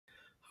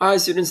Hi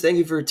students, thank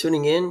you for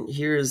tuning in.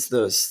 Here's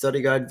the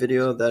study guide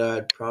video that I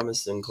had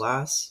promised in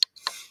class.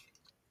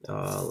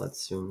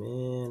 Let's zoom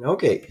in.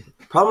 Okay,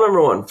 problem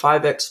number 1,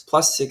 5x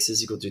plus 6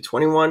 is equal to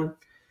 21.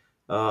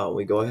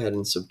 We go ahead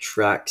and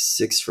subtract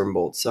 6 from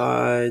both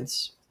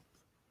sides.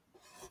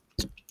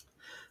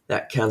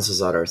 That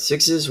cancels out our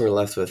 6's. We're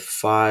left with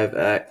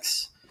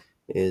 5x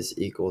is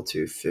equal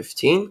to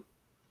 15.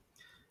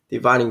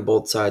 Dividing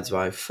both sides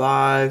by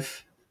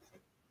 5,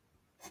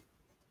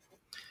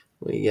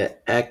 we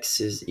get x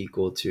is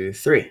equal to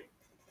 3.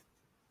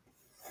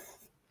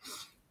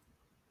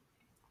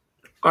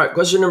 All right,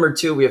 question number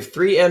 2, we have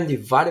 3m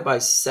divided by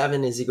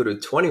 7 is equal to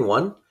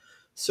 21.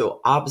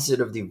 So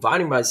opposite of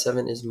dividing by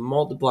 7 is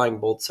multiplying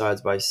both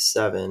sides by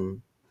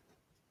 7.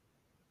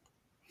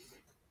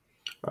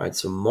 All right,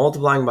 so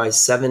multiplying by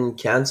 7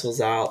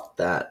 cancels out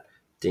that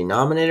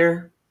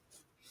denominator.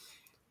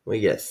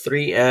 We get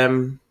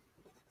 3m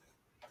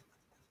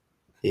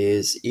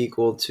is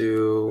equal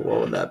to,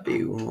 what would that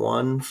be,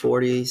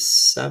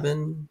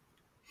 147?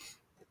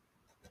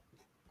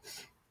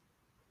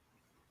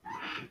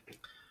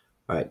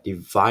 All right,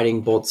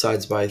 dividing both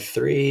sides by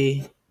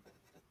 3.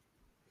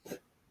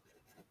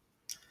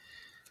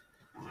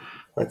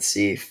 Let's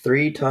see,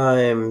 3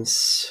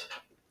 times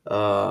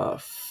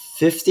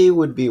 50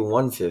 would be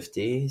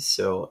 150,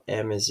 so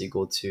m is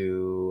equal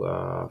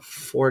to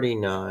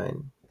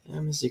 49.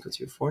 M is equal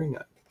to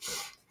 49.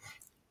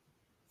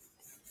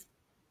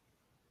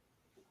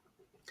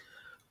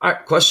 All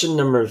right, question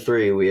number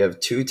 3, we have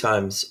 2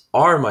 times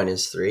r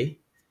minus 3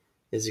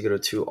 is equal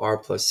to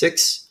 2r plus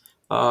 6.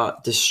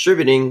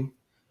 Distributing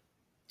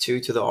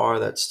 2 to the r,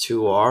 that's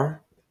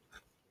 2r.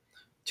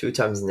 2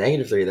 times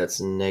negative 3,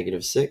 that's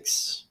negative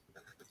 6,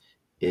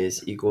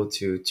 is equal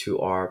to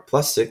 2r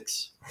plus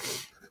 6.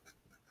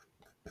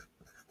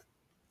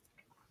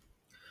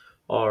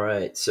 All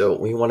right, so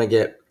we want to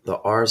get the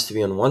r's to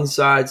be on one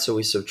side, so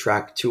we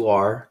subtract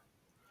 2r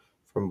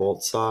from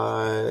both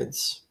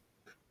sides.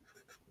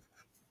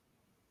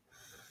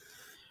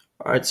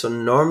 All right, so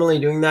normally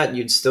doing that,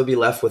 you'd still be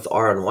left with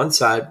r on one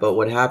side, but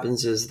what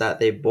happens is that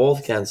they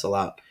both cancel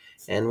out,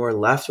 and we're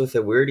left with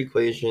a weird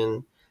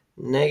equation.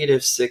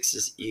 Negative 6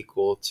 is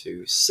equal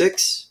to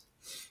 6.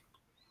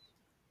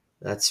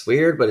 That's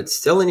weird, but it's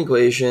still an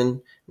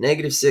equation.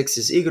 Negative 6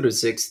 is equal to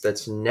 6.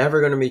 That's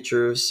never going to be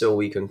true, so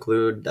we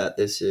conclude that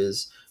this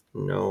is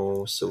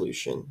no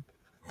solution.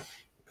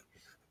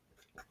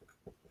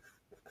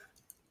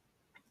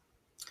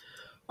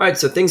 All right,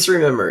 so things to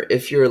remember.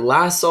 If your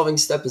last solving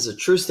step is a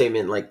true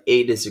statement, like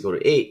 8 is equal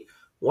to 8,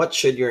 what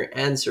should your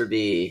answer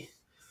be?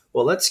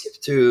 Well, let's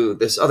skip to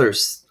this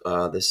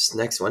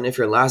next one. If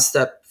your last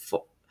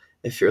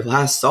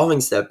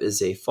solving step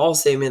is a false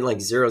statement,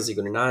 like 0 is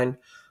equal to 9,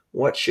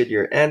 what should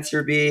your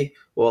answer be?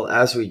 Well,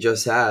 as we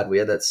just had, we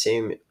had that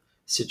same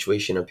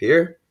situation up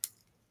here.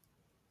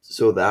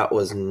 So that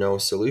was no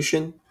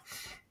solution.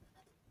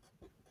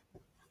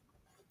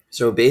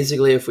 So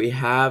basically, if we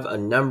have a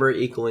number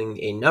equaling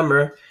a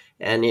number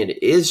and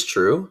it is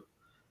true,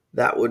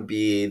 that would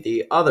be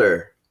the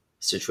other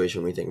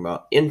situation we think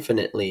about.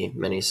 Infinitely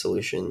many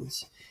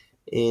solutions.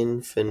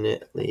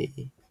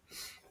 Infinitely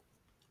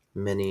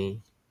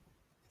many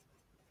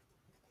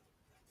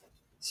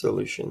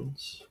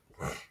solutions.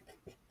 All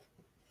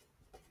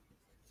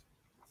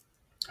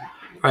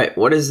right,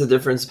 what is the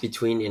difference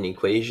between an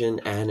equation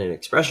and an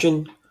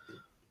expression?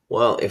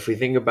 Well, if we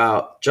think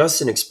about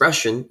just an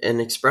expression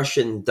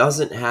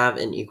doesn't have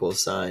an equal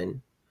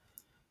sign.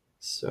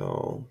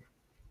 So,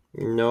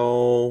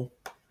 no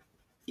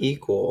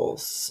equal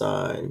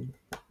sign.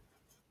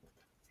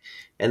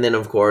 And then,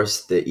 of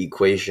course, the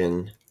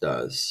equation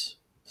does.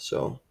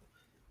 So,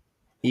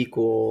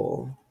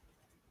 equal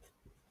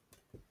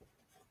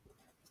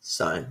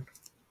sign.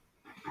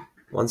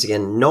 Once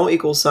again, no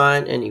equal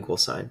sign and equal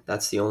sign.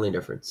 That's the only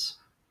difference.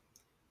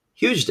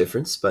 Huge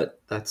difference,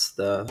 but that's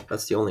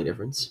the only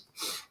difference.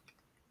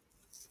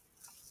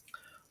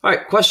 All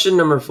right, question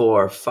number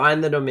 4.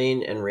 Find the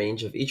domain and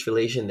range of each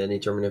relation, then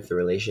determine if the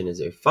relation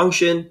is a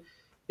function.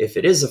 If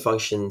it is a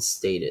function,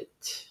 state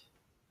it.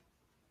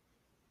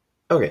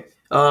 Okay,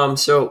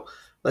 so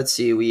let's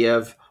see. We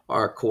have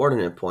our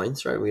coordinate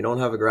points, right? We don't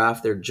have a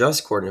graph. They're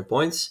just coordinate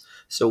points.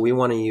 So we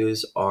want to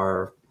use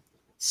our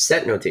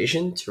set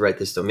notation to write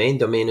this domain.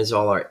 Domain is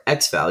all our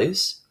x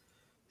values.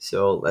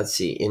 So let's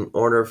see. In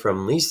order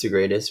from least to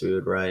greatest, we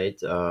would write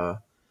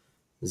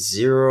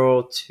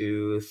 0,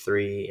 2,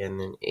 3,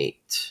 and then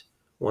 8.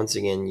 Once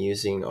again,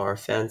 using our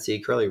fancy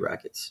curly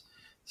brackets.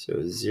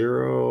 So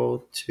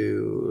 0,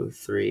 2,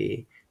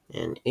 3,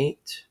 and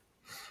 8.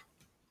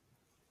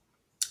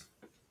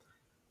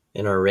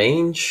 And our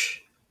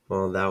range,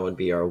 well, that would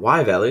be our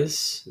y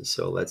values.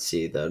 So let's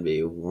see, that would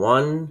be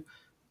 1,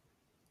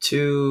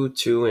 2,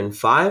 2, and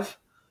 5.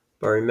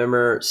 But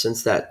remember,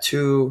 since that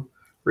 2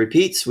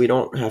 repeats, we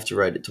don't have to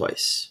write it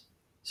twice.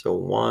 So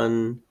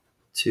 1,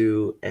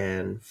 2,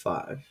 and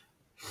 5.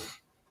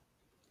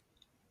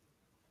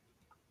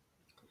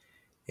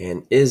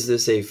 And is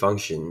this a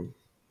function?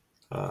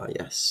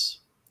 Yes.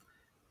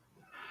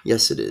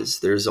 Yes, it is.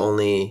 There's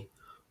only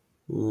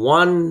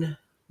one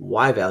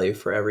y value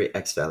for every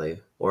x value.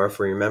 Or if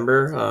we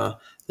remember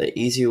the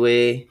easy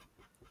way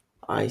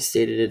I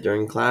stated it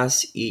during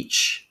class,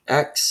 each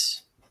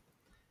x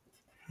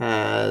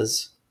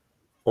has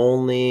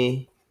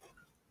only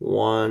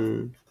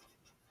one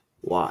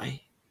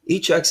y.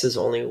 Each x is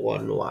only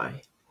one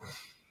y.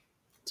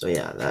 So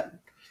yeah, that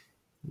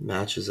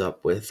matches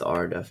up with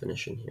our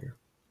definition here.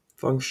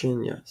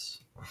 Function, yes.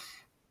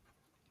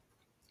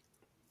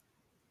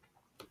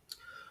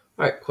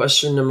 All right,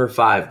 question number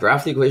 5.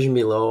 Graph the equation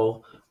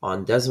below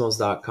on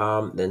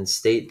decimals.com, then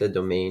state the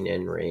domain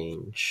and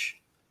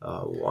range.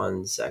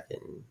 1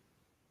 second.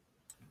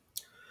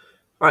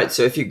 All right,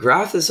 so if you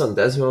graph this on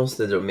decimals,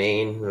 the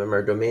domain,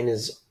 remember domain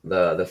is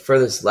the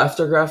furthest left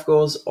our graph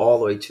goes all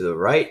the way to the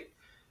right.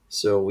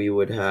 So we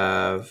would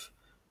have,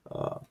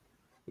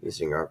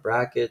 using our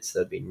brackets,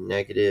 that'd be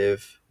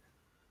negative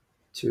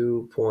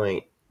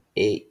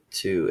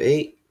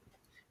 2.828.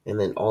 And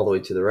then all the way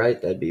to the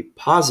right, that'd be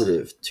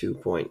positive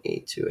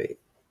 2.828.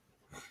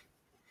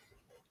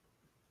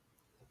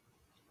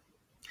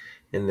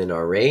 And then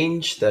our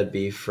range, that'd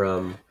be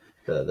from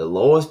the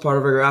lowest part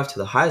of our graph to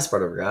the highest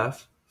part of our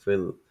graph. If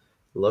we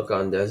look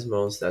on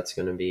decimals, that's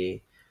going to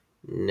be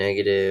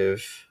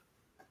negative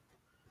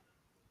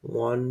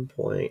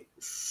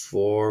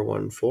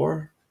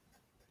 1.414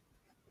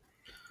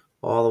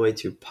 all the way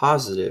to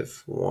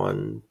positive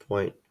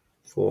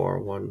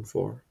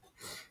 1.414.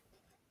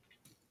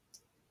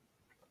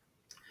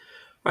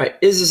 All right,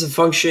 is this a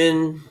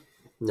function?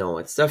 No,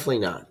 it's definitely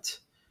not.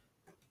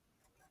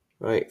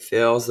 All right,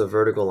 fails the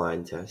vertical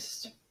line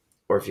test.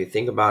 Or if you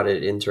think about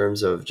it in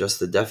terms of just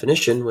the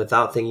definition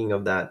without thinking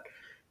of that,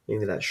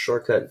 maybe that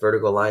shortcut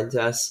vertical line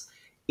test,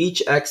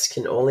 each x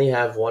can only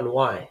have one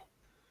y.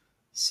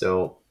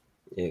 So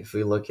if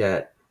we look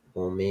at,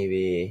 well,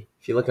 maybe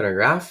if you look at our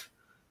graph,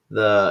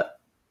 the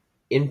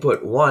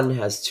input 1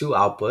 has two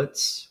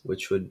outputs,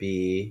 which would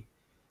be,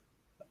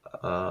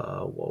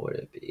 what would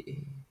it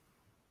be?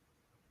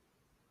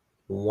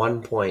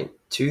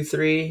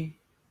 1.23,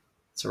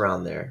 it's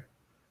around there.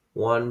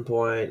 Let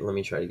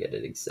me try to get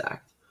it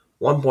exact.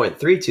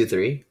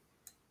 1.323,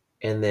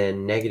 and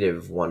then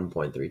negative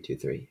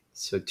 1.323.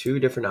 So two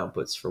different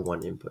outputs for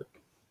one input.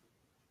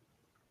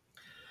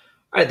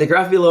 All right, the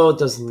graph below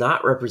does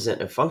not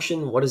represent a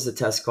function. What is the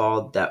test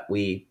called that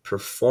we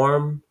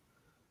perform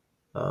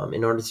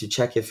in order to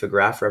check if a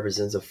graph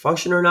represents a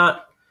function or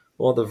not?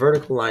 Well, the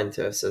vertical line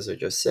test, as I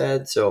just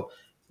said. So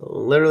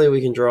literally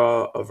we can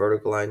draw a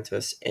vertical line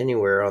test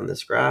anywhere on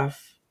this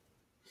graph.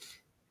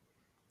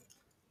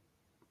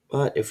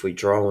 But if we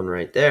draw one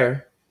right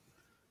there,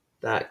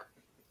 that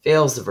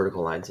fails the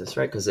vertical line test,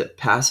 right? Because it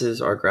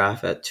passes our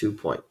graph at 2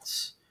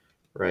 points.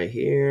 Right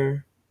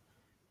here,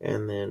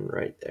 and then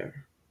right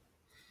there.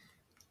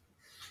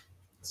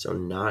 So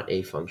not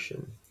a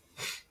function.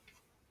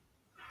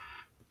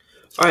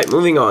 All right,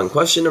 moving on.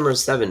 Question number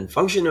 7,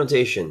 function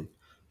notation.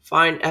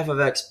 Find f of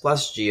x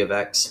plus g of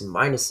x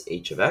minus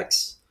h of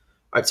x.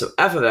 All right, so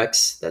f of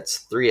x,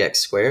 that's 3x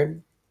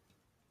squared.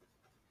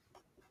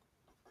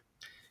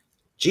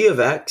 G of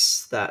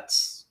x,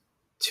 that's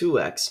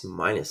 2x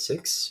minus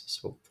 6,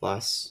 so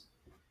plus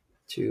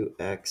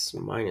 2x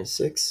minus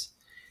 6.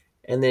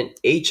 And then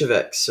h of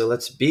x, so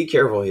let's be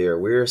careful here.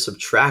 We're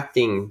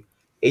subtracting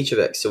h of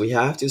x, so we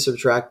have to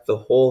subtract the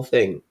whole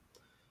thing.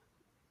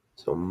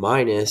 So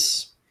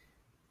minus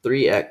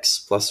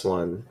 3x plus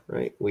 1,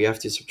 right? We have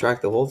to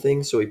subtract the whole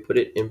thing, so we put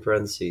it in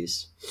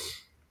parentheses.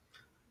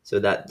 So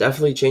that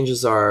definitely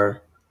changes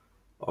our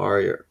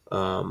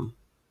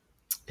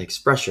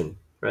expression,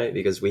 right?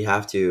 Because we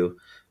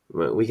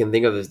can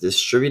think of as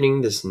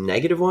distributing this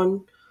negative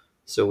one.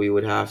 So we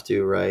would have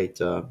to write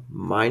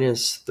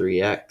minus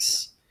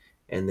 3x,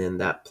 and then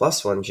that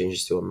plus 1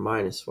 changes to a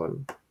minus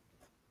 1.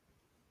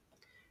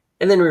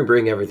 And then we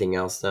bring everything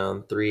else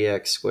down.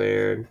 3x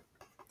squared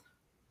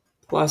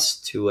plus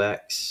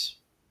 2x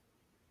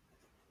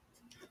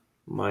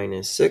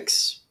minus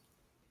 6.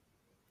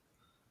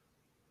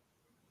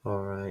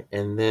 All right,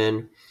 and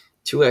then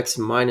 2x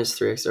minus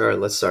 3x. All right,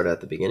 let's start at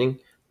the beginning.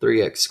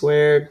 3x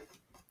squared,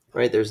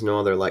 right? There's no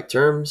other like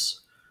terms.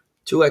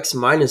 2x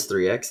minus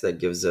 3x, that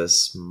gives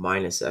us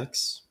minus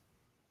x.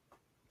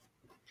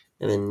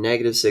 And then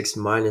negative 6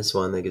 minus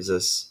 1, that gives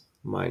us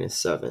minus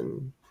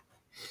 7.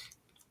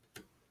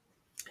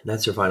 And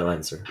that's your final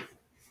answer.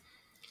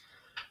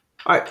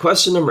 All right,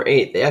 question number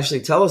 8. They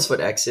actually tell us what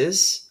x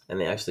is, and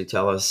they actually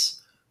tell us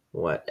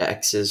what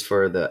x is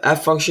for the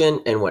f function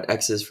and what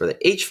x is for the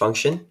h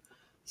function.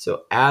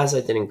 So as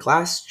I did in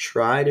class,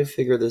 try to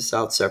figure this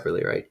out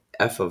separately, right?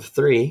 F of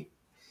 3,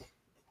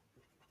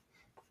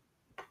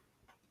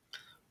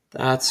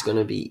 that's going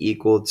to be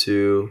equal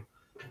to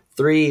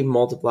 3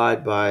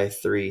 multiplied by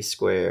 3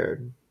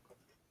 squared.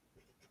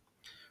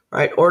 All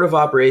right, order of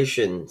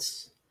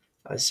operations.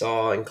 I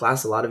saw in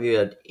class a lot of you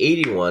had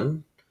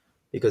 81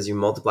 because you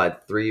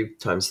multiplied 3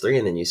 times 3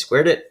 and then you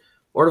squared it.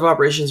 Order of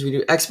operations, we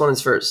do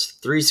exponents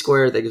first. 3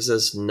 squared, that gives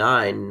us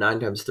 9. 9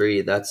 times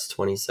 3, that's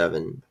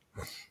 27.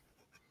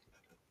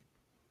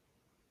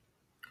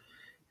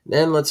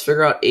 Then let's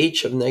figure out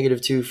h of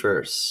negative 2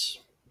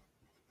 first.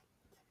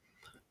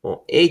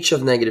 Well, h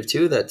of negative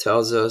 2, that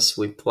tells us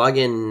we plug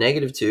in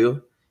negative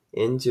 2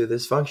 into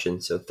this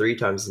function. So 3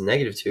 times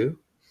negative 2,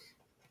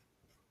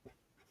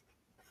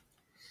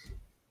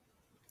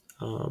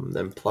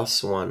 then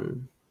plus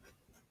 1.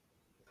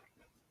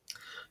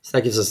 So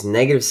that gives us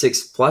negative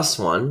 6 plus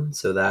 1,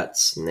 so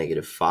that's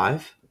negative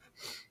 5.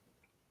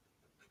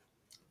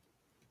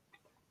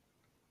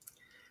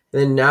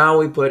 Then now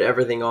we put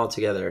everything all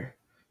together.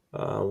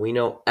 We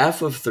know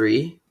f of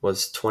 3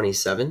 was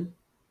 27.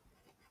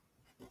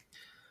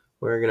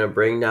 We're going to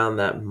bring down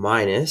that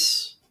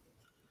minus.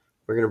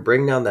 We're going to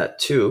bring down that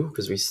 2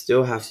 because we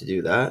still have to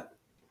do that.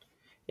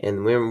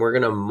 And then we're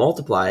going to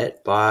multiply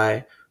it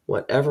by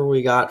whatever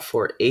we got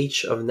for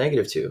h of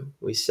negative 2.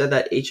 We said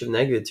that h of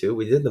negative 2,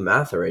 we did the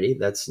math already.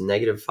 That's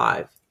negative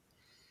 5.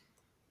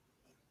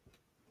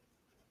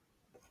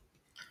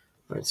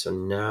 All right, so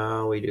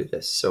now we do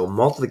this. So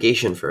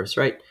multiplication first,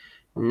 right?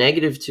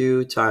 Negative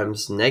 2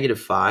 times negative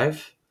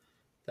 5.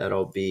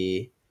 That'll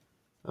be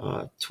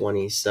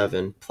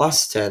 27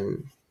 plus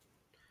 10.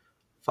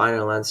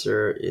 Final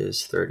answer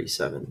is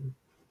 37.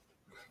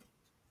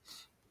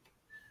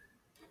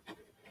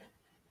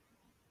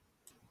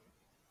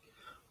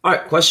 All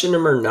right, question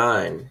number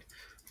 9.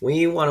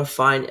 We want to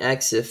find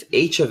x if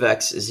h of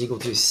x is equal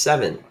to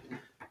 7.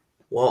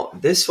 Well,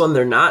 this one,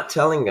 they're not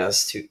telling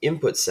us to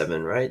input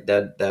 7, right?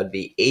 That'd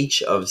be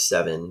h of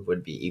 7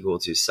 would be equal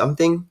to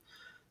something.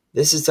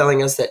 This is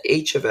telling us that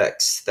h of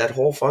x, that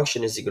whole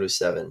function, is equal to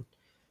 7.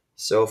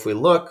 So if we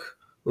look,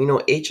 we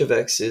know h of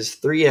x is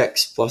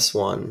 3x plus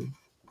 1.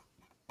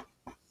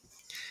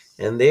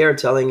 And they are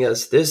telling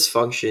us this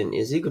function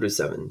is equal to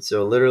 7.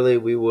 So literally,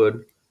 we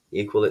would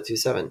equal it to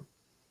 7.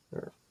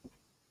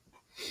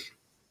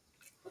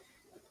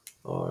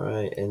 All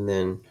right, and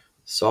then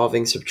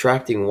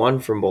subtracting 1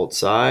 from both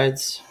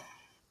sides,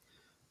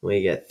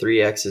 we get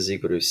 3x is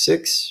equal to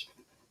 6.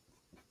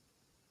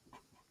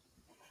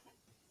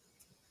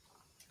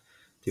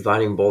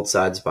 Dividing both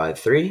sides by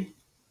 3,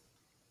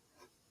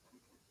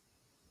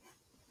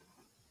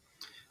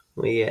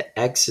 we get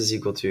x is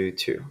equal to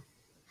 2.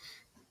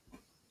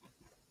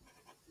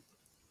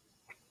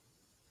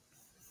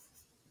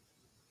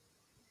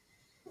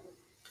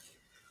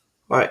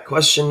 All right,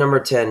 question number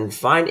 10.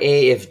 Find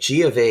a if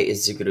g of a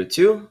is equal to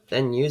 2.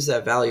 Then use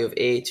that value of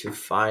a to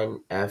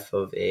find f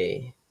of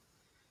a.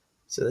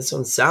 So this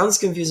one sounds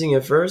confusing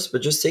at first,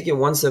 but just take it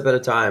one step at a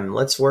time.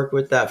 Let's work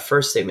with that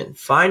first statement.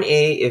 Find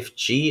a if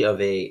g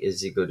of a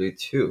is equal to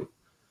 2.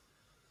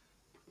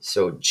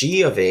 So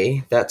g of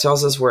a, that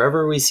tells us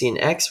wherever we see an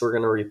x, we're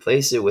going to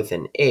replace it with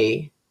an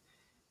a.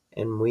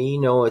 And we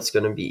know it's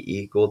going to be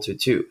equal to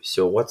 2.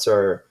 So what's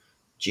our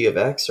g of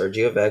x? Our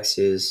g of x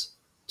is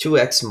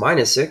 2x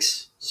minus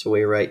 6. So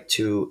we write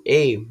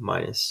 2a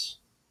minus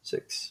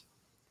 6.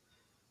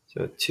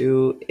 So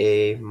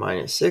 2a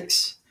minus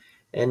 6.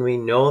 And we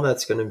know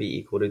that's going to be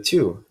equal to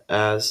 2,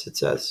 as it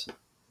says.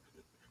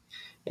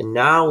 And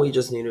now we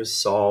just need to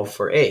solve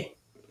for a.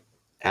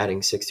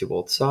 Adding 6 to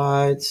both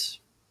sides,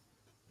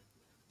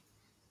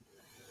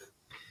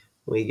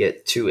 we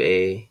get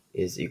 2a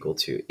is equal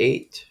to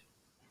 8.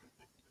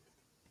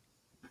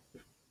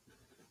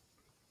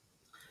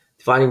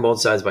 Dividing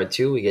both sides by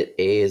 2, we get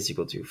a is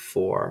equal to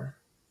 4.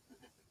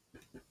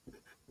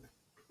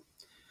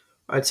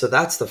 All right, so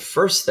that's the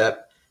first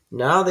step.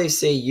 Now they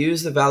say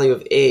use the value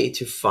of a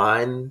to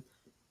find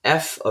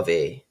f of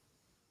a.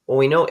 Well,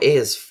 we know a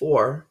is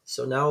 4,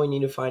 so now we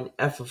need to find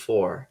f of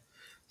 4.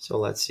 So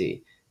let's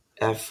see.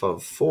 F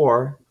of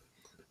 4,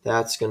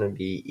 that's going to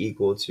be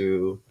equal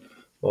to,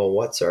 well,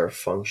 what's our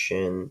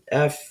function?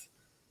 F,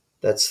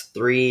 that's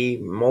 3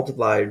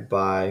 multiplied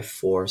by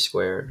 4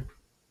 squared.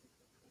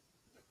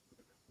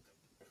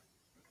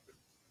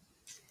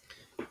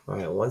 All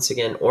right, once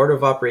again, order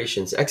of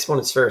operations.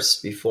 Exponents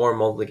first before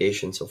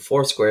multiplication. So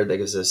 4 squared, that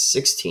gives us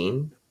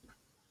 16.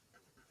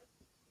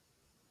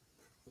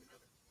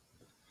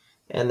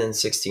 And then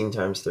 16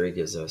 times 3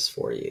 gives us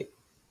 48.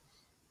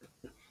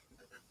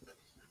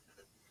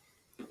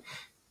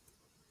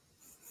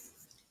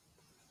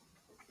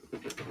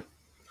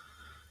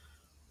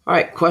 All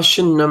right,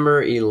 question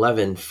number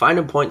 11. Find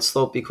a point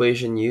slope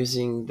equation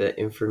using the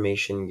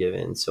information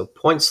given. So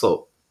point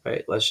slope,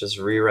 right? Let's just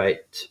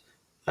rewrite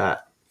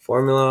that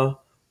formula.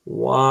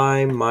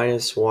 Y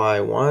minus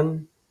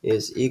y1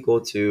 is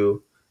equal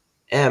to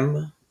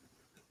m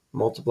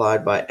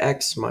multiplied by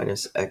x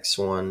minus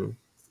x1.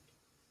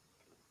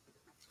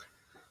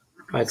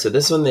 All right, so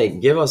this one, they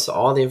give us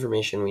all the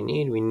information we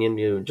need. We need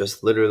to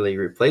just literally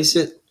replace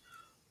it.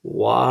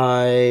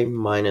 Y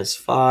minus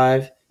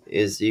 5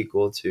 is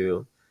equal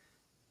to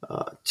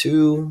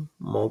 2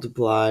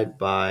 multiplied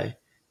by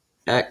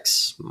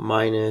x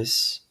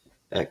minus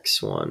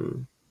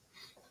x1.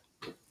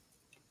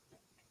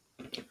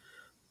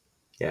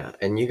 Yeah,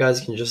 and you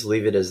guys can just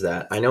leave it as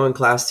that. I know in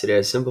class today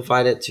I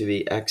simplified it to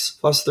be x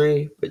plus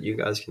 3, but you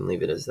guys can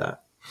leave it as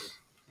that.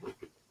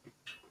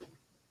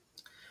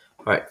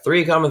 All right,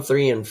 3,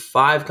 3, and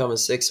 5,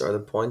 6 are the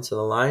points of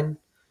the line.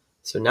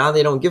 So now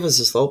they don't give us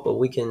a slope, but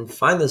we can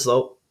find the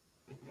slope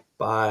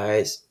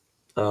by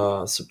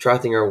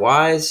subtracting our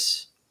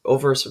y's.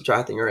 over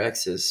subtracting our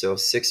x's. So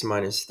 6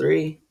 minus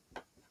 3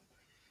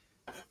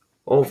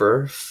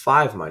 over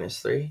 5 minus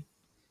 3.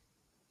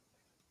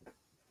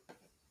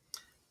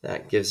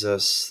 That gives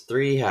us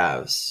 3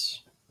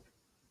 halves.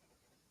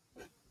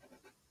 All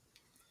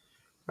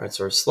right,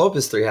 so our slope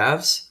is 3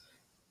 halves.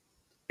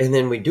 And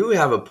then we do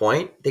have a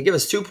point. They give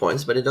us 2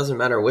 points, but it doesn't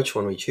matter which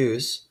one we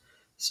choose.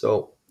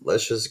 So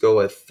let's just go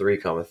with 3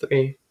 comma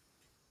 3.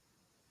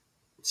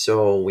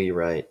 So we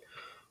write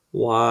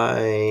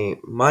y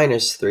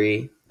minus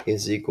 3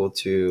 is equal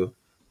to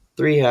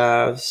 3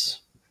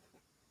 halves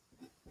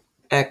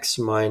x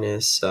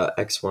minus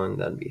x1,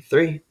 that'd be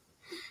 3.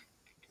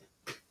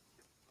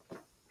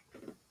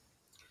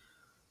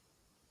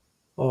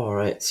 All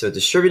right, so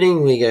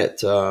distributing, we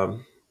get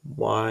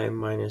y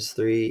minus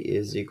 3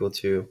 is equal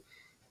to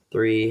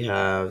 3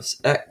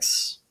 halves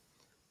x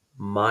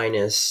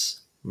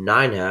minus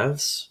 9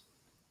 halves.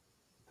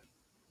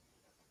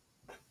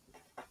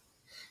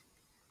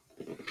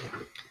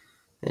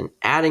 And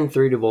adding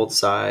 3 to both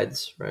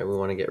sides, right? We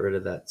want to get rid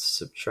of that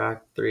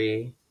subtract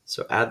 3.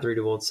 So add 3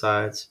 to both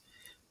sides.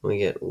 We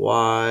get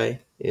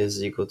y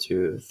is equal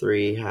to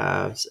 3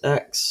 halves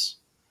x.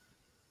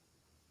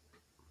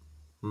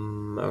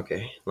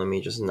 Okay, let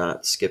me just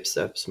not skip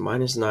steps.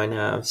 Minus 9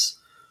 halves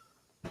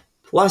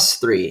plus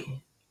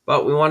 3.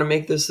 But we want to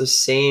make this the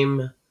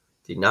same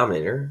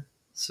denominator.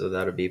 So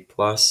that'll be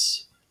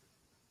plus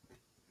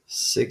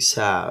 6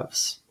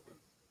 halves.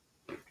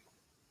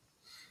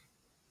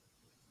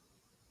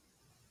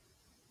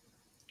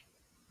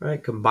 All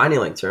right, combining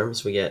like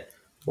terms, we get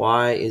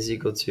y is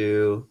equal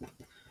to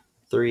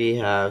 3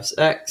 halves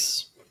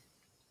x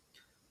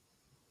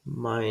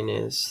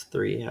minus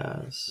 3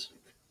 halves.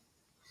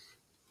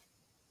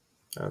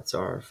 That's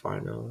our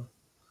final.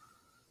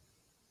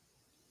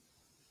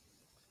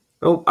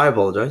 Oh, I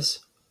apologize.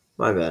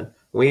 My bad.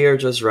 We are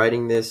just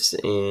writing this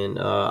in,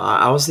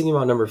 I was thinking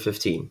about number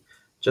 15.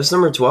 Just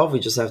number 12, we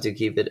just have to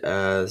keep it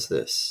as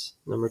this.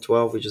 Number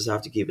 12, we just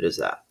have to keep it as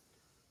that.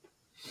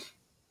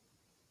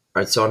 All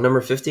right, so on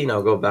number 15,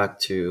 I'll go back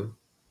to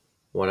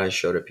what I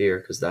showed up here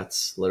because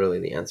that's literally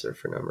the answer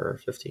for number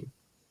 15.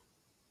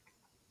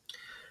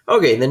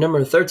 Okay, then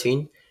number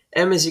 13,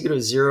 m is equal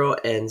to 0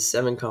 and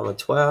 7 comma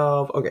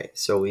 12. Okay,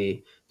 so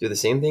we do the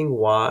same thing.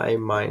 Y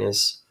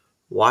minus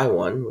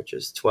y1, which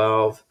is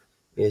 12,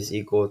 is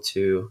equal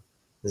to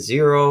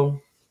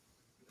 0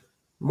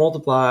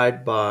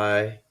 multiplied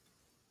by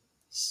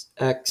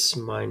x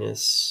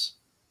minus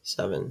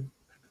 7.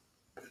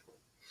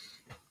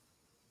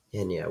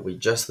 And yeah, we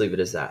just leave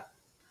it as that.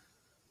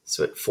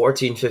 So at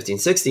 14, 15,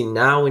 16,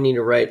 now we need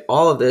to write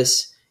all of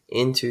this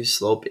into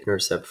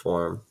slope-intercept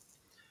form.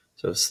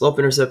 So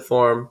slope-intercept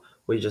form,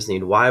 we just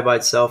need y by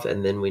itself,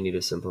 and then we need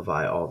to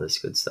simplify all this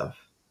good stuff.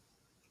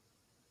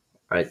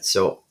 All right,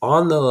 so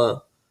on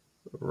the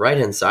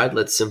right-hand side,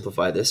 let's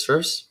simplify this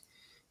first.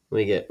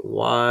 We get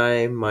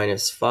y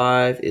minus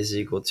 5 is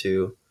equal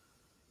to,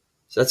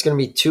 so that's going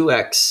to be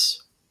 2x.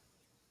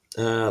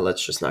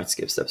 Let's just not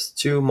skip steps.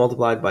 2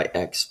 multiplied by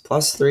x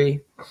plus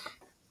 3.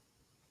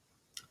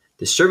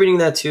 Distributing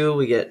that 2,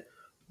 we get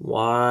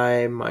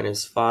y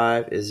minus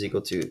 5 is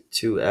equal to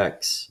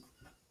 2x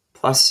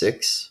plus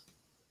 6.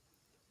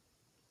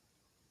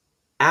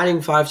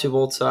 Adding 5 to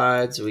both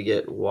sides, we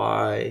get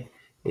y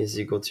is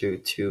equal to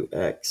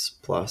 2x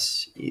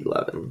plus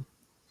 11.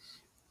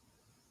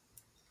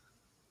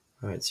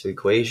 All right, so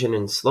equation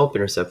in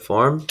slope-intercept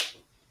form,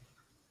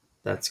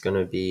 that's going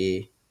to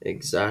be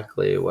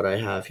exactly what I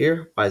have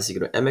here. Y is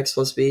equal to mx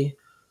plus b.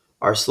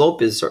 Our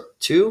slope is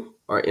 2.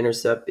 Our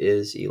intercept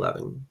is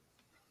 11.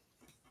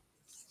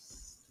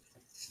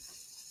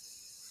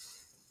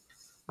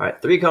 All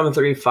right, 3 comma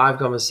 3, 5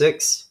 comma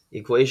 6,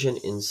 equation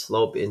in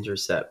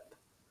slope-intercept.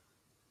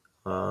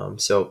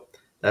 So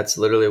that's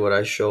literally what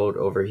I showed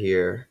over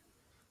here.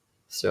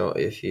 So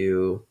if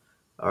you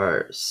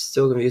are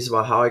still confused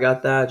about how I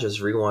got that,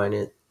 just rewind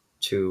it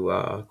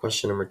to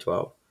question number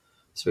 12.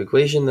 So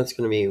equation that's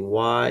going to be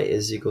y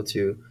is equal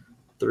to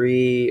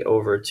 3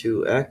 over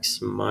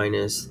 2x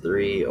minus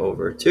 3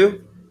 over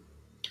 2.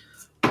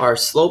 Our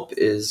slope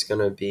is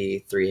going to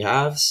be 3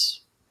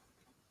 halves.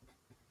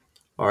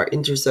 Our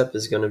intercept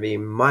is going to be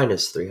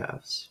minus 3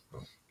 halves.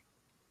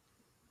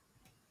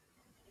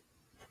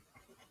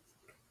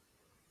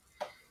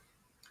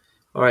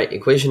 All right,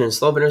 equation in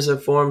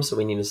slope-intercept form, so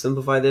we need to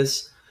simplify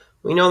this.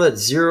 We know that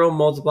 0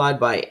 multiplied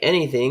by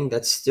anything,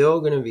 that's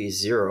still going to be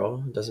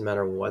 0. It doesn't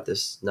matter what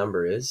this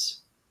number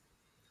is.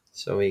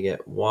 So we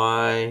get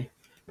y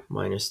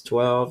minus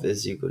 12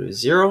 is equal to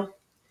 0.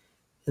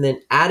 And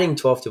then adding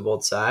 12 to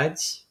both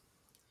sides,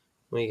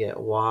 we get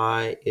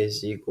y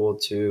is equal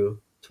to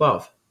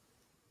 12.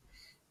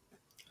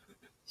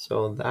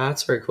 So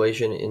that's our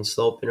equation in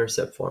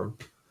slope-intercept form.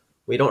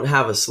 We don't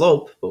have a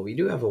slope, but we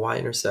do have a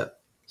y-intercept,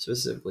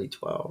 specifically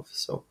 12.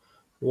 So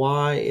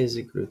y is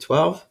equal to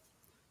 12.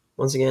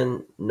 Once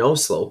again, no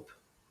slope,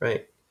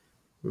 right?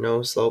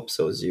 No slope,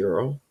 so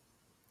 0.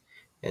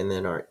 And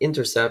then our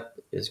intercept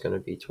is going to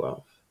be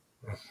 12.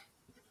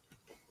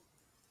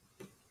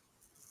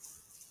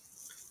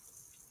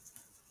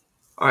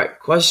 All right,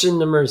 question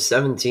number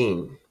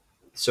 17.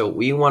 So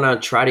we want to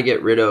try to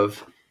get rid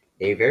of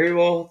a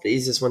variable. The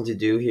easiest one to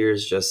do here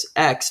is just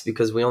x,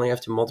 because we only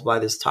have to multiply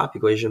this top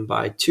equation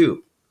by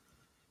 2.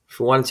 If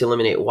we wanted to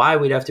eliminate y,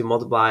 we'd have to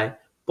multiply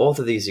both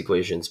of these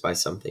equations by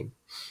something.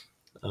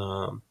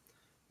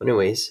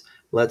 Anyways,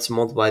 let's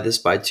multiply this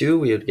by 2.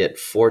 We would get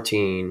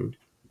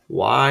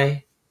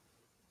 14y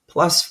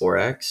plus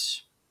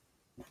 4x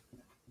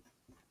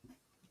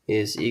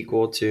is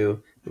equal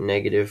to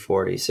negative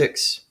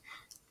 46.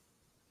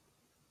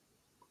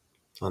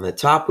 On the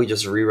top, we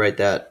just rewrite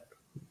that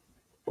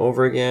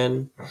over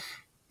again.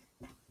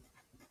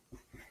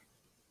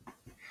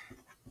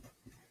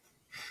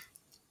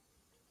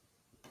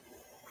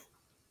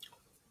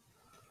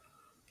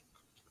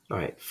 All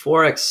right,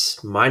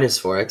 4x minus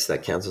 4x,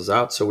 that cancels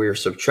out. So we are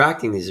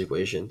subtracting these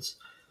equations.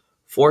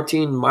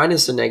 14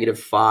 minus a negative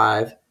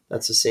 5,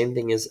 that's the same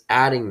thing as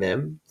adding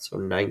them. So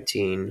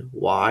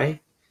 19y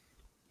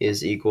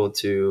is equal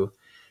to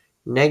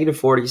negative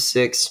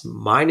 46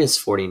 minus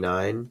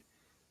 49.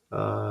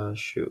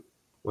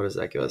 What does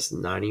that give us?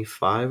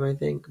 95, I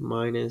think,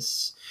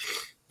 minus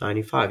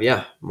 95.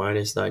 Yeah,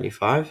 minus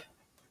 95.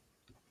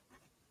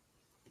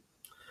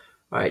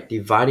 All right,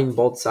 dividing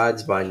both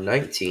sides by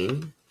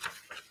 19.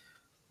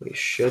 We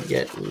should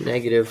get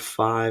negative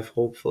 5,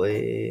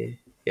 hopefully.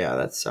 Yeah,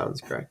 that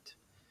sounds correct.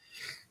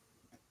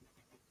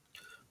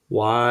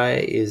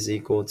 Y is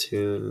equal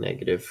to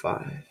negative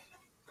 5.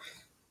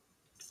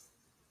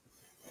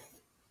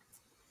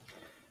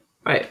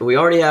 All right, we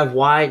already have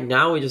y.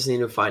 Now we just need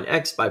to find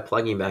x by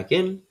plugging back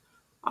in.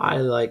 I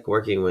like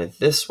working with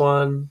this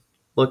one.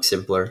 Looks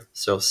simpler.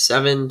 So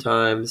 7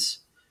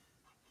 times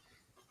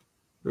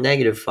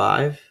negative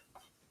 5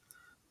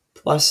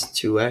 plus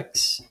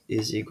 2x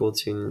is equal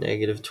to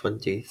negative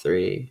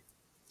 23.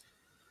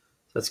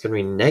 So that's going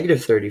to be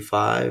negative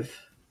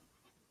 35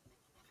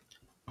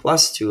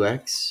 plus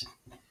 2x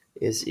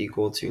is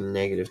equal to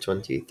negative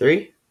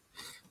 23.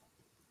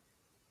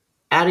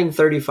 Adding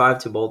 35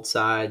 to both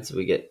sides,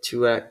 we get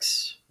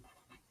 2x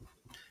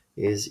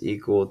is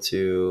equal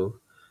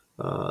to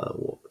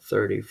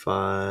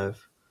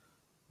 35.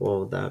 What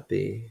would that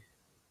be?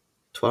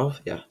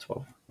 12? Yeah,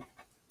 12.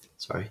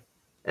 Sorry.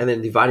 And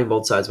then dividing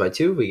both sides by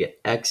 2, we get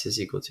x is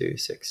equal to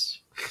 6.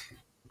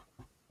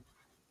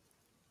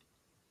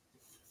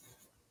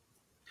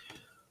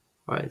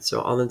 All right,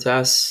 so on the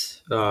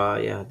test,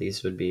 yeah,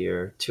 these would be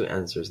your 2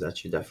 answers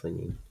that you definitely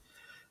need.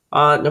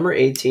 Number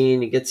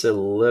 18, it gets a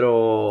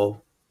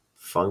little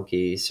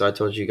funky. So I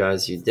told you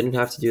guys you didn't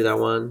have to do that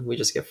one. We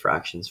just get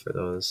fractions for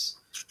those.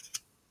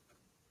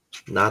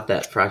 Not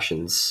that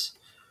fractions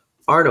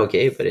aren't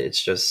okay, but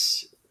it's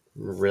just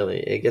really,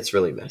 it gets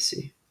really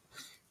messy.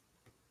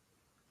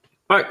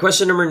 All right,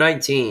 question number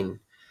 19.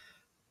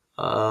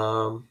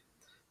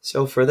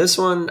 So for this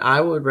one,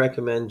 I would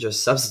recommend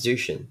just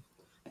substitution,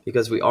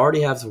 because we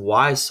already have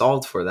y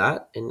solved for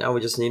that, and now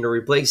we just need to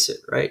replace it,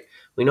 right?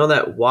 We know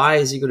that y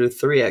is equal to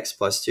 3x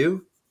plus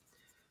 2,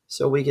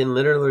 so we can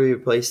literally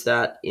replace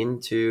that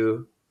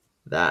into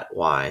that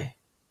y,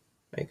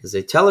 right? Because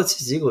they tell us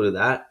it's equal to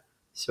that,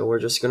 so we're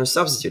just going to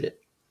substitute it.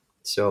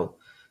 So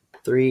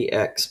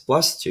 3x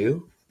plus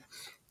 2,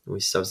 we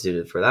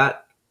substituted for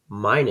that,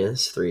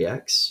 minus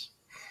 3x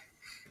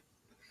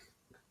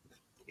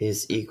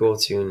is equal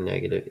to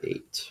negative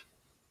 8.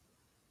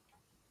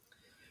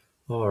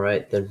 All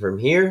right, then from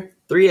here,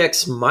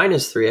 3x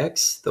minus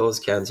 3x, those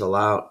cancel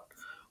out.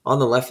 On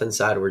the left-hand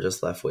side, we're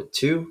just left with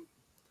 2.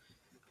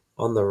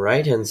 On the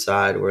right-hand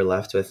side, we're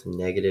left with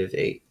negative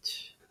 8.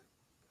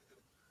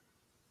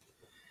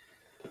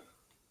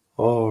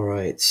 All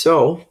right,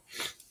 so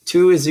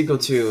 2 is equal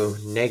to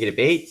negative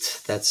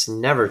 8. That's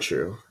never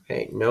true,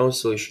 right? No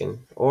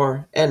solution.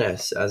 Or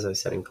NS, as I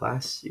said in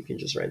class. You can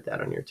just write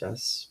that on your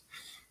tests.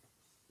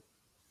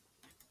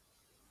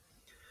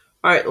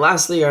 All right,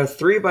 lastly, our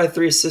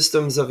 3x3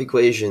 systems of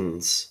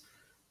equations.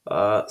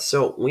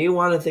 So we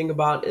want to think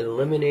about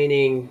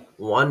eliminating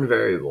one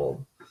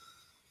variable.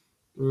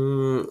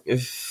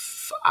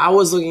 If I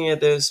was looking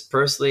at this,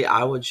 personally,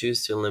 I would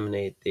choose to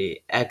eliminate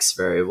the x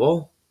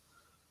variable.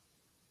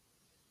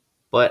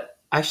 But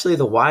actually,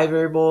 the y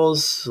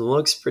variables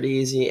looks pretty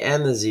easy,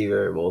 and the z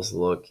variables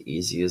look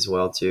easy as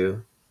well,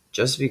 too.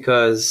 Just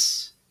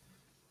because,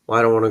 well,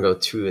 I don't want to go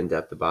too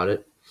in-depth about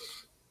it.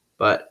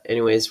 But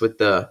anyways, with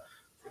the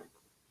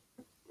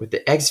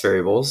x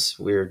variables,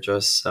 we're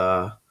just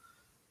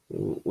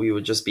we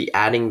would just be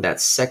adding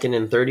that second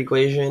and third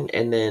equation,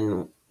 and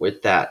then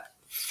with that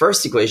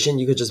first equation,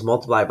 you could just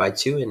multiply by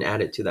 2 and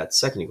add it to that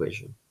second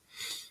equation.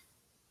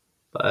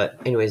 But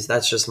anyways,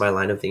 that's just my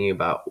line of thinking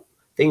about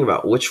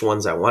which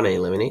ones I want to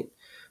eliminate.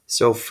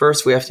 So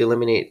first we have to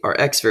eliminate our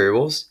x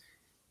variables,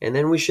 and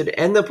then we should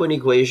end up with an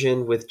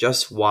equation with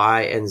just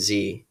y and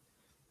z.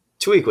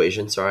 2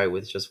 equations, sorry,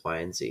 with just y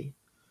and z.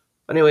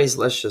 Anyways,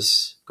 let's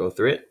just go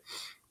through it.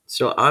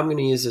 So I'm going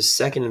to use the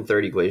second and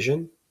third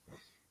equation.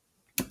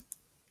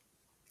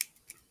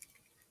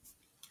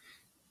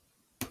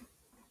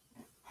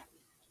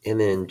 And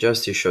then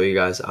just to show you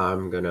guys,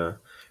 I'm going to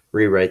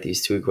rewrite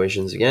these 2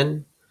 equations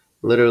again.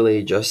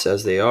 literally just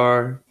as they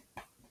are.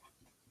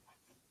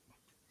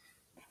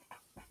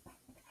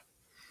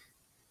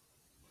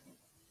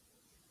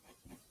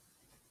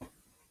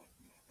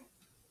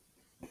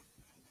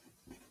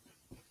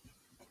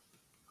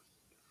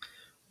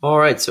 All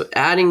right, so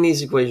adding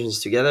these equations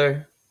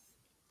together,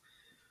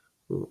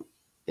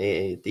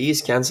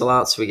 these cancel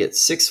out, so we get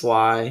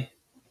 6y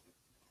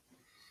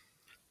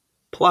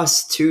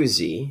plus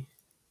 2z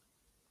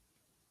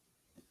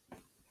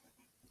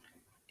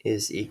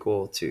is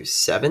equal to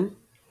 7.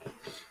 All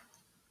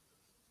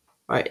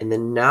right, and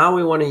then now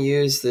we want to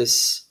use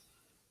this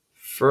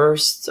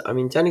first. I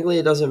mean, technically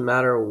it doesn't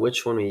matter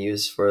which one we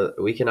use for.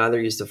 We can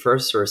either use the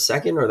first or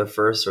second, or the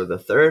first or the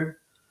third.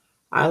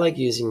 I like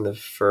using the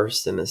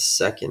first and the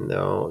second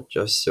though,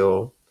 just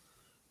so,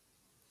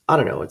 I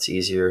don't know, it's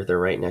easier. They're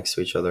right next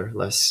to each other,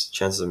 less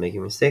chances of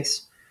making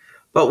mistakes.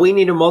 But we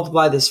need to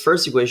multiply this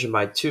first equation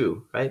by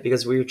 2, right?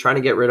 Because we're trying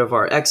to get rid of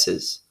our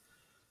x's.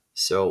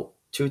 So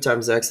 2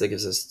 times x, that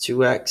gives us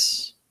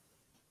 2x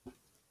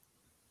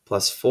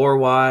plus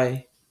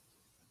 4y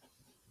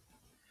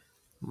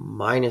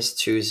minus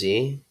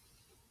 2z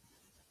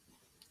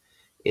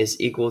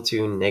is equal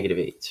to negative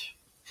 8.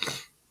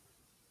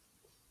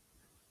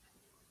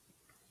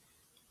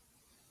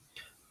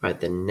 All right,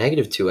 then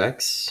negative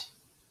 2x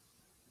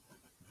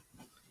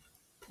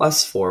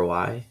plus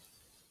 4y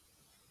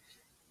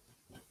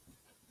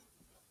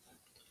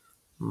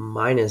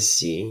minus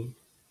z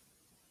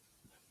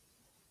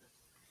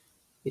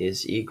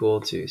is equal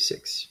to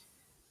 6.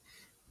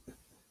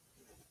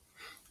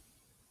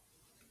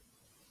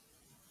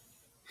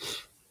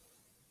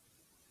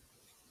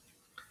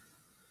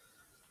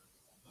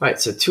 All right,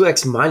 so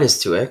 2x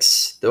minus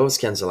 2x, those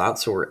cancel out,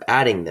 so we're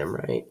adding them,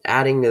 right?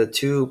 Adding the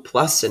 2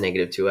 plus a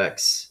negative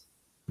 2x.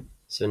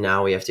 So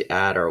now we have to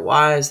add our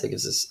y's. That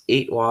gives us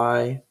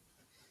 8y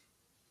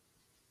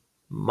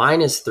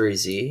minus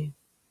 3z.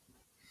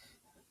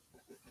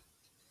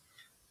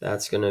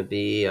 That's going to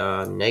be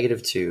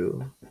negative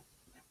 2.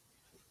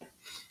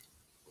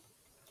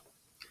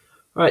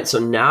 All right, so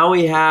now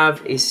we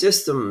have a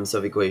systems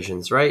of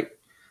equations, right?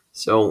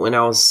 So when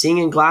I was seeing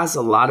in class,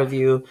 a lot of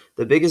you,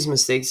 the biggest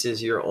mistakes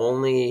is you're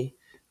only,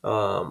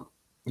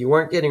 you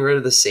weren't getting rid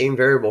of the same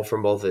variable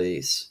from both of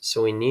these.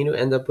 So we need to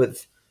end up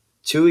with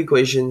 2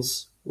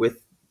 equations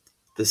with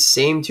the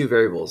same 2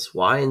 variables,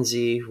 y and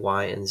z,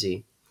 y and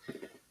z.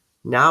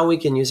 Now we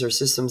can use our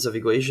systems of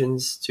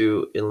equations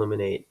to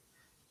eliminate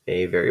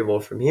a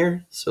variable from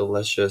here. So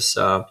let's just,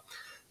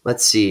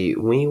 let's see,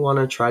 we want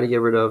to try to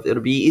get rid of,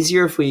 it'll be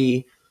easier if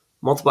we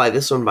multiply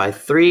this one by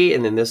 3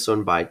 and then this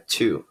one by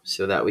 2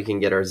 so that we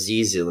can get our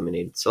z's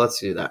eliminated. So let's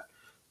do that.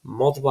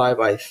 Multiply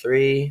by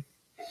 3,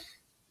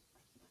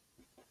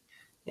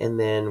 and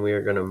then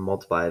we're going to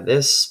multiply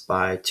this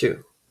by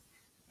 2.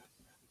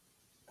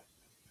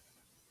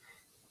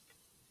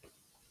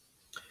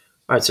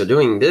 All right, so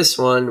doing this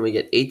one, we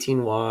get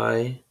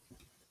 18y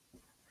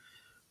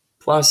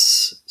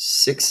plus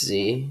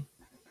 6z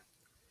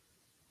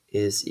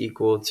is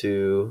equal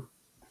to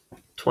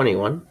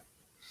 21.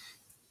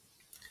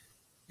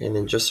 And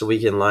then just so we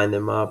can line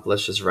them up,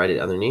 let's just write it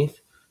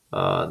underneath.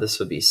 This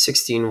would be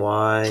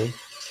 16y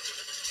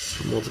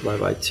multiplied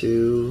by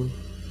 2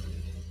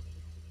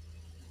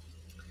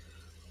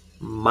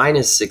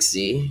 minus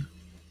 6z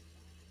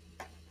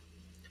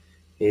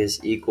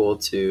is equal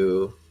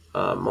to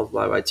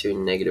multiplied by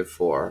 2 negative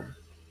 4.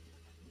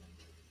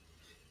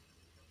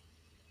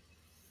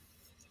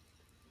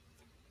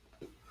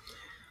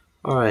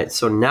 All right,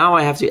 so now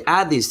I have to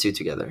add these two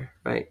together,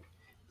 right?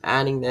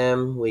 Adding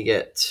them, we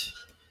get,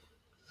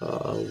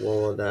 what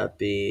would that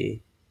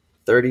be?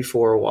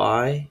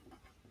 34y.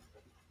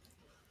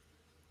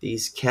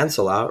 These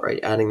cancel out, right?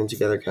 Adding them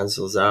together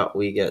cancels out.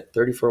 We get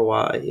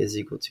 34y is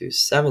equal to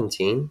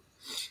 17.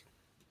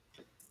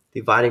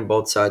 Dividing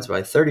both sides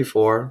by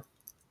 34,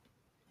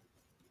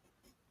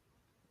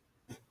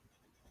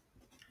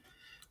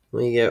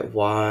 we get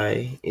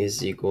y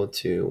is equal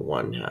to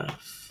 1/2.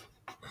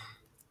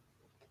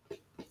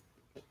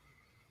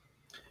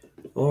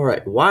 All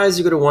right, y is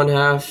equal to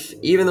 1/2.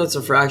 Even though it's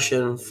a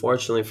fraction,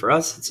 fortunately for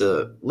us, it's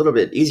a little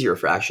bit easier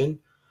fraction.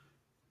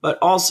 But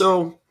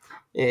also,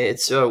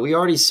 it's we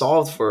already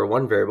solved for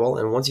one variable,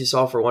 and once you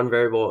solve for one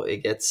variable,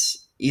 it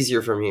gets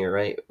easier from here,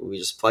 right? We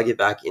just plug it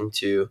back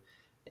into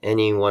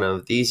any one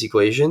of these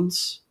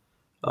equations.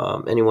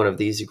 Or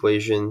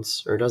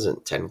it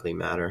doesn't technically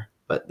matter,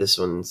 but this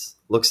one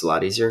looks a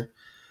lot easier.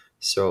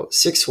 So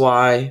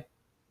 6y,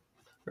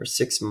 or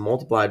 6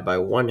 multiplied by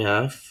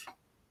 1/2,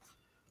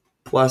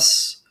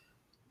 plus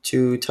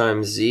 2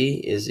 times z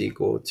is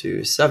equal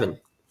to 7.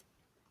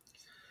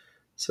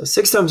 So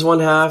 6 times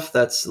 1/2,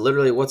 that's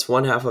literally, what's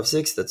 1/2 of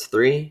 6? That's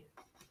 3.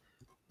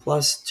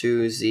 Plus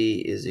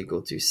 2z is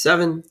equal to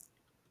 7.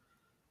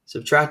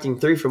 Subtracting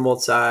 3 from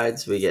both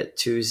sides, we get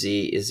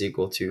 2z is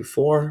equal to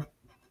 4.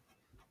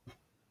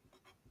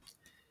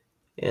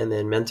 And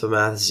then mental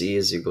math, z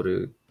is equal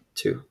to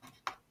 2.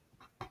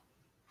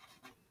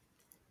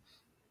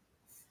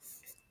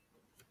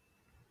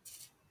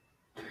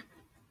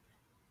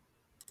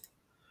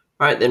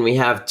 All right, then we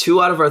have 2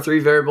 out of our 3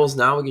 variables.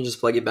 Now we can just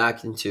plug it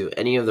back into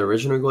any of the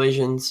original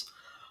equations.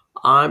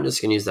 I'm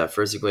just going to use that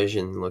first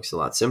equation. It looks a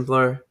lot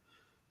simpler.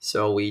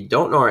 So we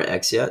don't know our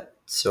x yet.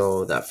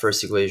 So that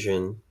first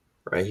equation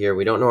right here,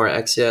 we don't know our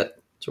x yet.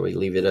 So we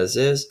leave it as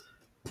is.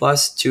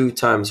 Plus 2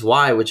 times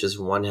y, which is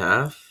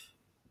 1/2.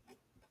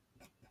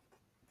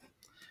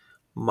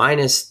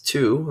 Minus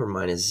 2, or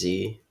minus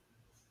z,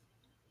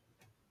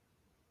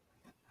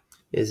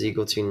 is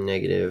equal to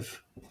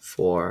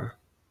 -4.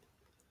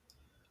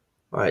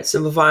 All right,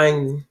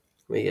 simplifying,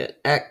 we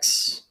get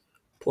x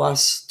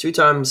plus 2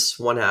 times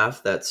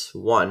 1/2, that's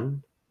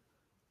 1.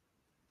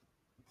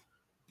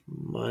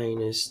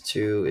 Minus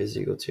 2 is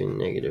equal to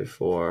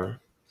 -4.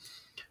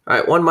 All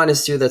right, 1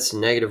 minus 2, that's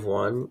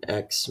 -1.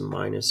 X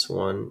minus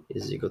 1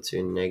 is equal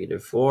to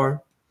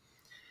 -4.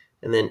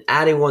 And then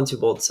adding 1 to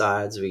both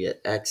sides, we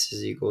get x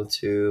is equal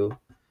to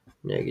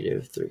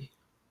 -3.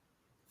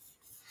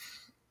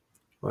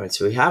 All right,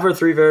 so we have our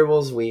 3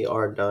 variables. We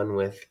are done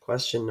with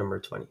question number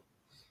 20.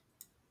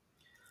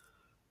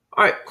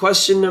 All right,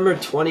 question number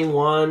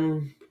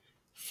 21.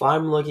 If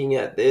I'm looking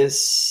at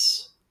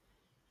this,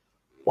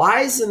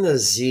 y's and the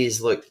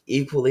z's look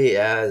equally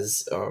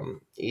as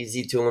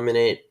easy to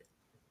eliminate.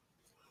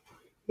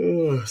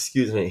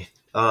 Excuse me.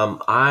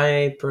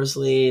 I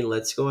personally,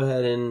 let's go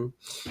ahead and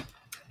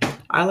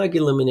I like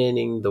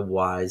eliminating the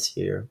y's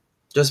here.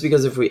 Just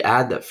because if we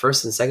add that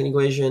first and second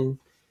equation,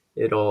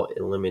 it'll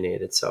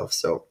eliminate itself.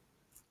 So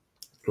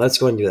let's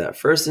go and do that.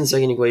 First and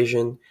second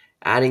equation,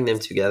 adding them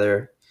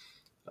together.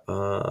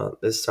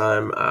 This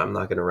time I'm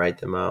not going to write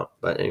them out.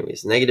 But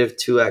anyways,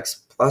 -2x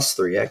plus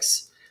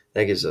 3x,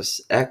 that gives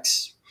us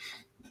x.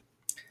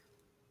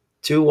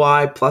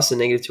 2y plus a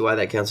 -2y,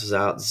 that cancels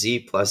out. Z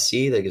plus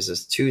z, that gives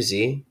us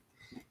 2z.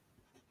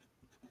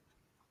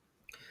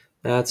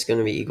 That's going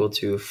to be equal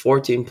to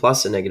 14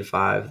 plus a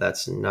 -5,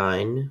 that's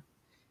 9.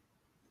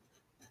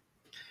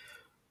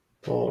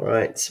 All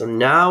right, so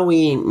now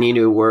we need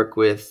to work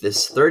with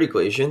this third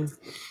equation.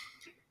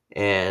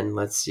 And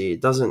let's see,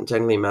 it doesn't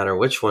technically matter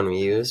which one we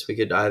use. We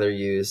could either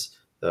use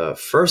the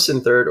first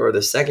and third or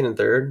the second and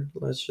third.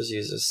 Let's just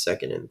use the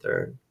second and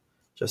third,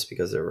 just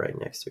because they're right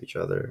next to each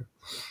other.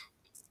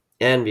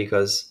 And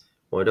because,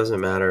 well, it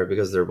doesn't matter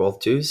because they're both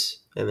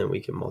 2's, and then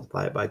we can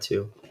multiply it by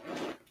 2.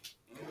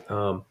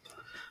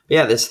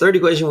 Yeah, this third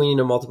equation, we need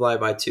to multiply it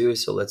by 2,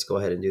 so let's go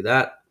ahead and do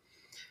that.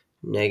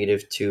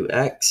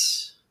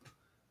 -2x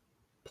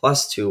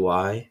plus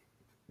 2y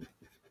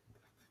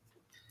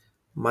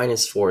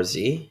minus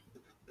 4z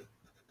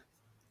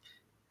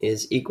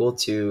is equal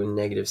to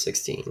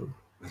 -16.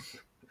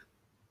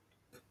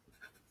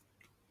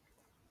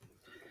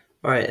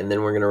 All right, and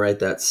then we're going to write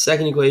that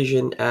second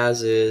equation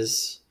as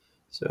is.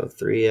 So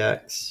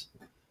 3x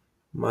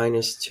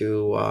minus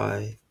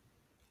 2y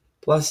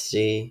plus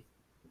z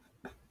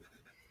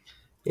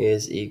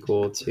is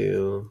equal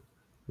to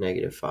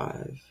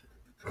 -5.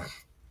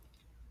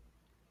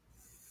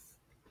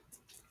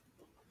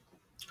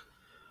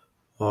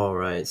 All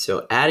right,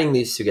 so adding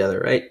these together,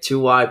 right?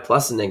 2y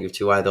plus a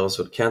 -2y, those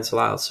would cancel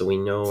out. So we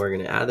know we're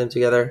going to add them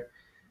together.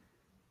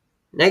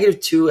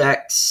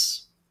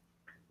 -2x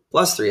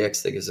plus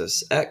 3x, that gives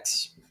us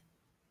x.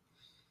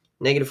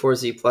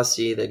 -4z plus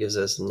z, that gives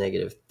us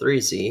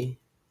 -3z.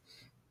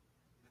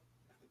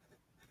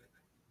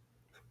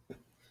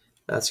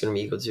 That's going to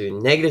be equal to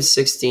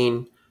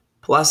 -16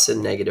 plus a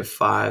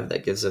 -5,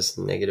 that gives us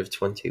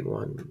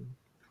 -21.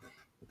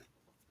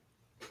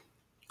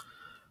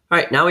 All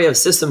right, now we have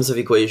systems of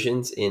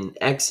equations in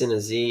x and a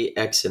z,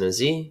 x and a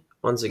z.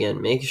 Once again,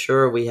 make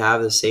sure we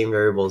have the same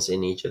variables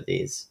in each of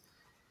these.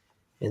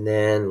 And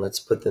then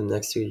let's put them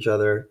next to each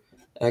other.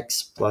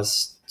 X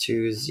plus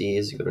 2z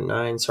is equal to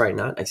 9. Sorry,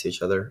 not next to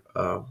each other.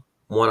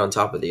 One on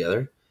top of the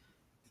other.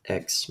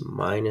 X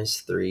minus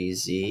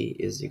 3z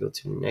is equal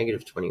to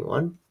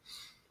 -21.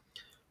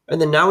 And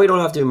then now we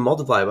don't have to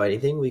multiply by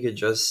anything. We could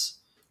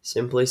just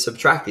simply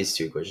subtract these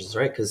two equations,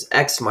 right? Because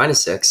x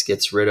minus x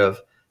gets rid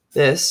of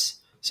this.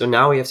 So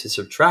now we have to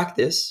subtract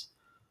this.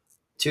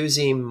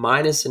 2z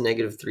minus a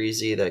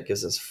 -3z, that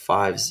gives us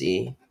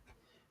 5z.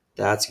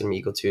 That's going to be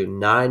equal to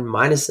 9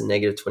 minus a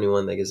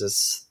 -21, that gives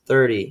us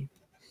 30.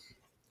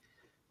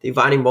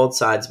 Dividing both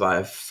sides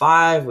by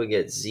 5, we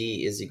get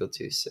z is equal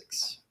to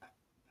 6.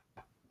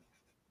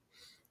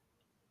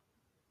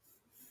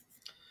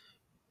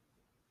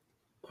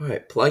 All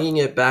right, plugging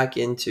it back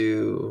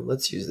into,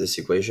 let's use this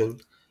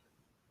equation.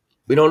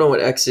 We don't know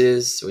what x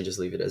is, so we just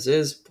leave it as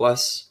is.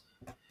 Plus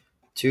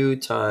 2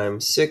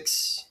 times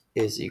 6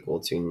 is equal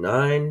to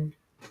 9.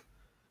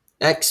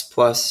 X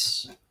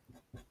plus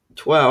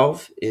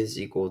 12 is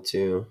equal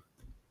to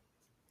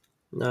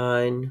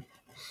 9.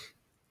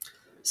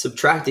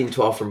 Subtracting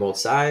 12 from both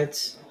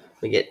sides,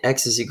 we get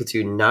x is equal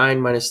to 9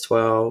 minus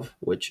 12,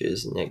 which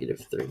is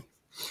 -3.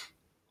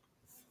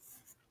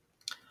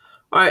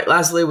 All right,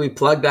 lastly, we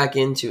plug back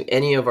into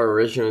any of our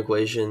original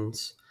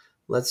equations.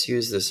 Let's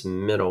use this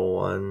middle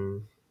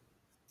one.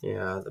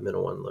 Yeah, the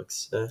middle one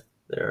looks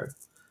there.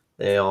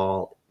 They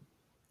all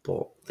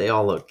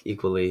look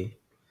equally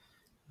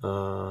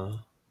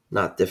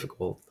not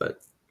difficult,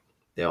 but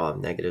they all have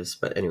negatives,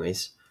 but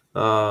anyways,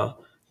 yeah,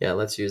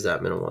 let's use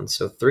that middle one.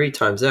 So 3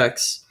 times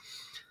x,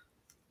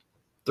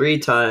 3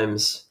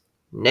 times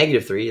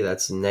negative 3,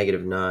 that's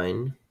negative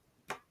 9.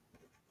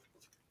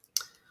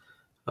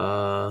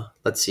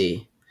 Let's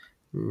see,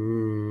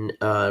 minus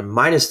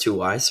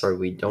 2y, sorry,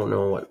 we don't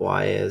know what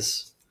y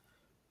is,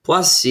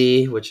 plus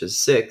c, which is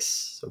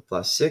 6, so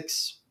plus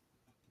 6.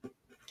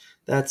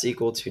 That's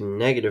equal to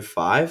negative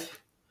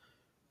 5.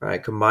 All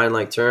right, combine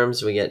like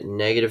terms, we get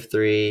negative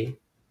 3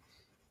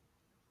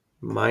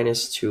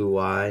 minus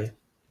 2y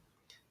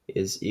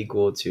is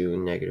equal to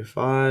negative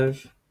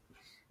 5.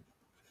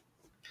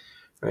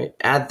 All right,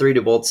 add 3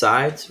 to both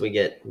sides, we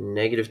get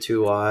negative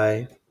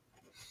 2y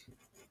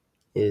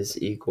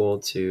is equal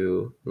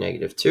to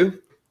negative 2.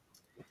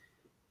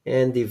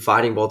 And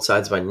dividing both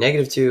sides by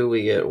negative 2,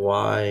 we get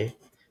y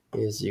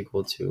is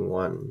equal to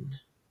 1.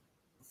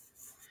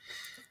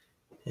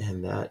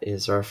 And that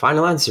is our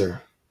final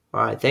answer.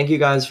 All right, thank you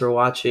guys for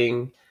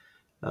watching.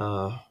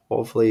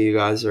 Hopefully you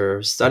guys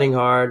are studying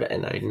hard,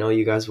 and I know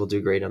you guys will do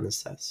great on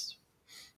this test.